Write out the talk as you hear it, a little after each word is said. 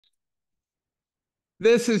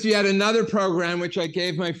This is yet another program which I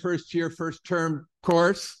gave my first year, first term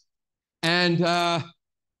course. And then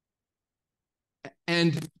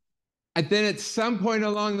at some point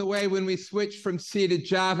along the way, when we switched from C to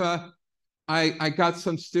Java, I got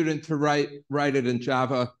some student to write it in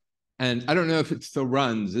Java. And I don't know if it still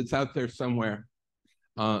runs. It's out there somewhere,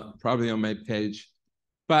 probably on my page.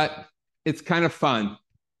 But it's kind of fun.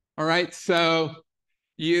 All right, so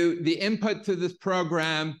the input to this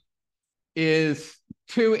program is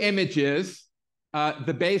two images,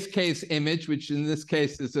 the base case image, which in this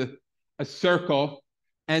case is a circle,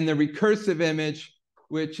 and the recursive image,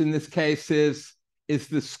 which in this case is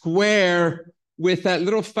the square with that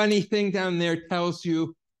little funny thing down there tells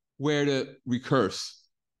you where to recurse.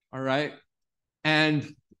 All right,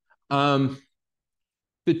 and the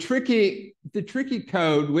tricky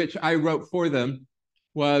code which I wrote for them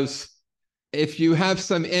was if you have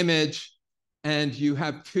some image and you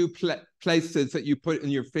have two places that you put in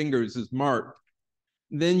your fingers as marked,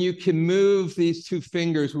 then you can move these two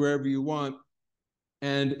fingers wherever you want,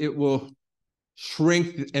 and it will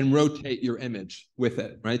shrink and rotate your image with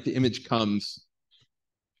it, right? The image comes.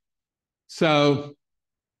 So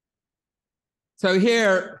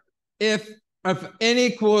here, if n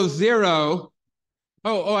equals 0,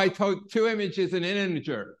 I told two images and an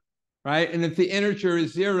integer, right? And if the integer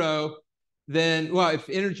is 0, then, well, if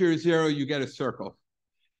integer is 0, you get a circle.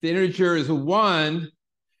 If the integer is a 1,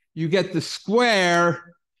 you get the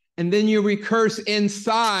square, and then you recurse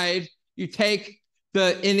inside. You take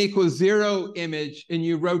the n equals 0 image and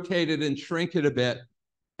you rotate it and shrink it a bit,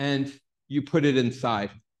 and you put it inside,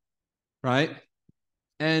 right?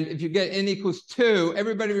 And if you get n equals 2,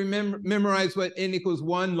 everybody memorize what n equals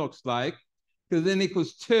 1 looks like, because n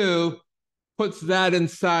equals 2 puts that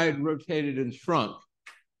inside, rotated and shrunk,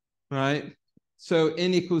 right? So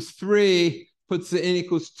n equals 3 puts the n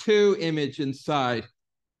equals 2 image inside,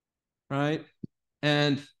 right?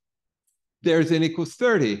 And there's n equals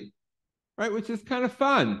 30, right? Which is kind of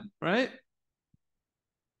fun, right?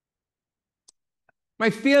 My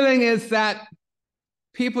feeling is that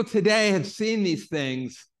people today have seen these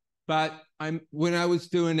things, but when I was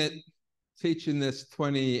doing it, teaching this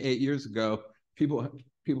 28 years ago, people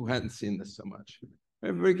hadn't seen this so much.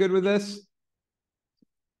 Everybody good with this?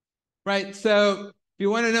 Right, so if you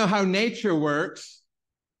want to know how nature works,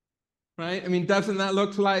 right? I mean, doesn't that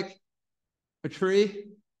look like a tree?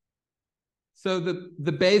 So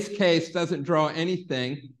the base case doesn't draw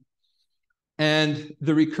anything, and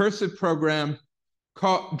the recursive program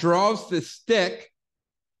draws the stick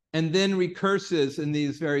and then recurses in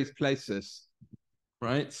these various places,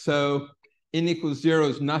 right? So n equals 0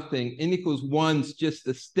 is nothing. N equals 1 is just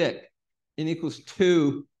a stick. N equals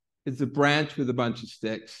 2 is a branch with a bunch of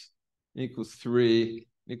sticks. N equals 3,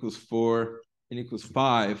 n equals 4, n equals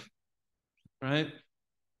 5, right?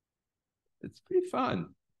 It's pretty fun.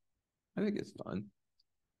 I think it's fun,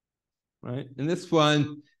 right? And this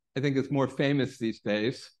one, I think is more famous these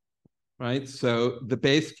days, right? So the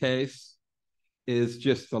base case is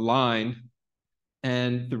just a line,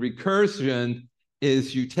 and the recursion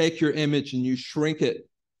is you take your image and you shrink it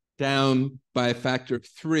down by a factor of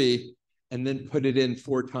 3 and then put it in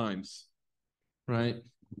 4 times, right?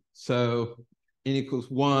 So n equals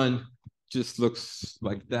 1 just looks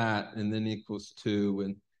like that, and then equals 2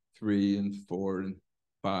 and 3 and 4 and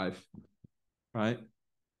 5, right?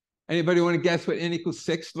 Anybody want to guess what n equals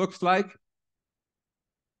 6 looks like?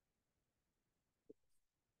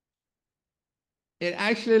 It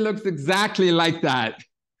actually looks exactly like that.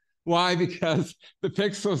 Why? Because the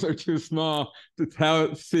pixels are too small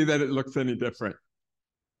to see that it looks any different,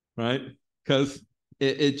 right? Because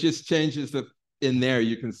it just changes in there,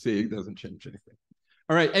 you can see it doesn't change anything.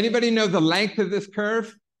 All right, anybody know the length of this curve?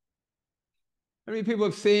 How many people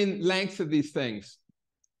have seen lengths of these things?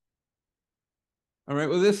 All right,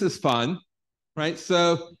 well, this is fun, right?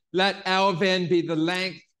 So let L of n be the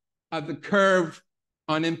length of the curve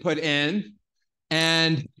on input n,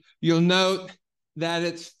 and you'll note that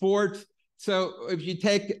it's 4. So if you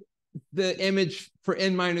take the image for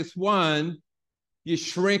n minus 1, you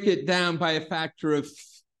shrink it down by a factor of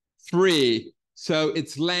 3. So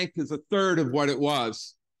its length is 1/3 of what it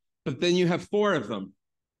was. But then you have 4 of them,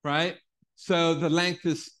 right? So the length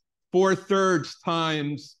is 4/3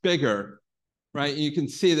 times bigger, right? And you can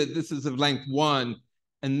see that this is of length 1,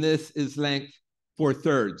 and this is length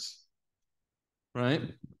 4/3,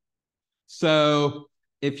 right? So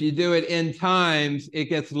if you do it n times, it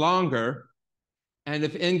gets longer. And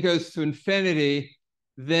if n goes to infinity,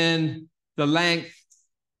 then the length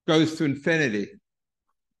goes to infinity,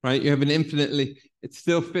 right? You have an infinitely, it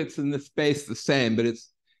still fits in the space the same, but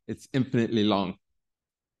it's infinitely long,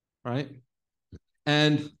 right?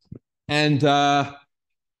 and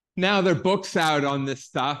now there are books out on this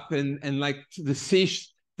stuff, and like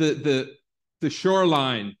the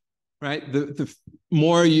shoreline, right? The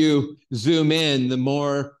more you zoom in, the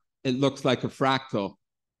more it looks like a fractal,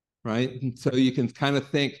 right? And so you can kind of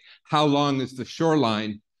think, how long is the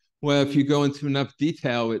shoreline? Well, if you go into enough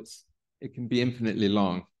detail, it can be infinitely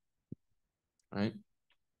long, right?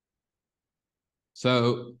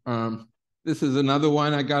 So this is another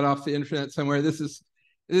one I got off the internet somewhere.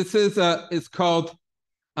 It's called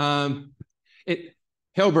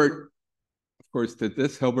Hilbert, of course, did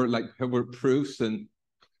this. Hilbert proofs, and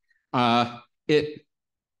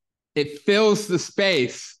it fills the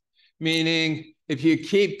space, meaning if you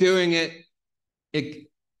keep doing it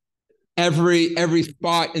every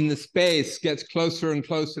spot in the space gets closer and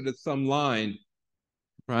closer to some line,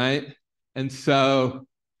 right? And so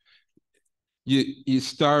you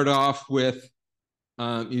start off with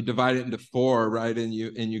you divide it into 4, right? And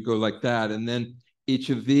you go like that, and then each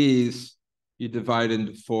of these you divide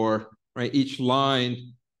into 4, right? Each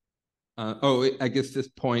line. I guess this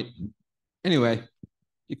point. Anyway,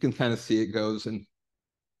 you can kind of see it goes, and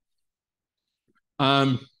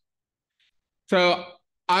so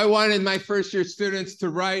I wanted my first year students to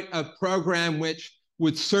write a program which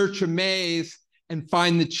would search a maze and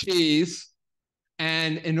find the cheese.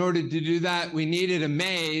 And in order to do that, we needed a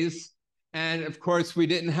maze. And of course, we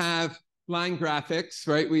didn't have line graphics,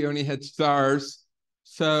 right? We only had stars.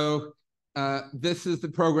 So this is the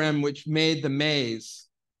program which made the maze.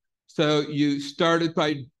 So you started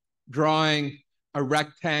by drawing a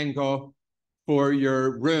rectangle for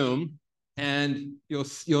your room, and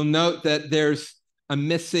you'll note that there's a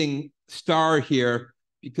missing star here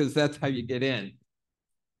because that's how you get in,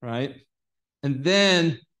 right? And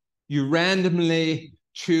then you randomly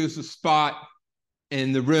choose a spot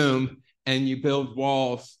in the room and you build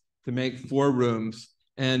walls to make 4 rooms.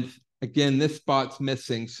 And again, this spot's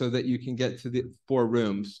missing so that you can get to the 4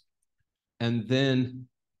 rooms. And then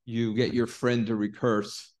you get your friend to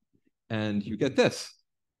recurse and you get this,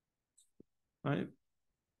 right?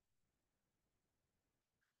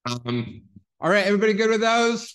 All right, everybody good with those?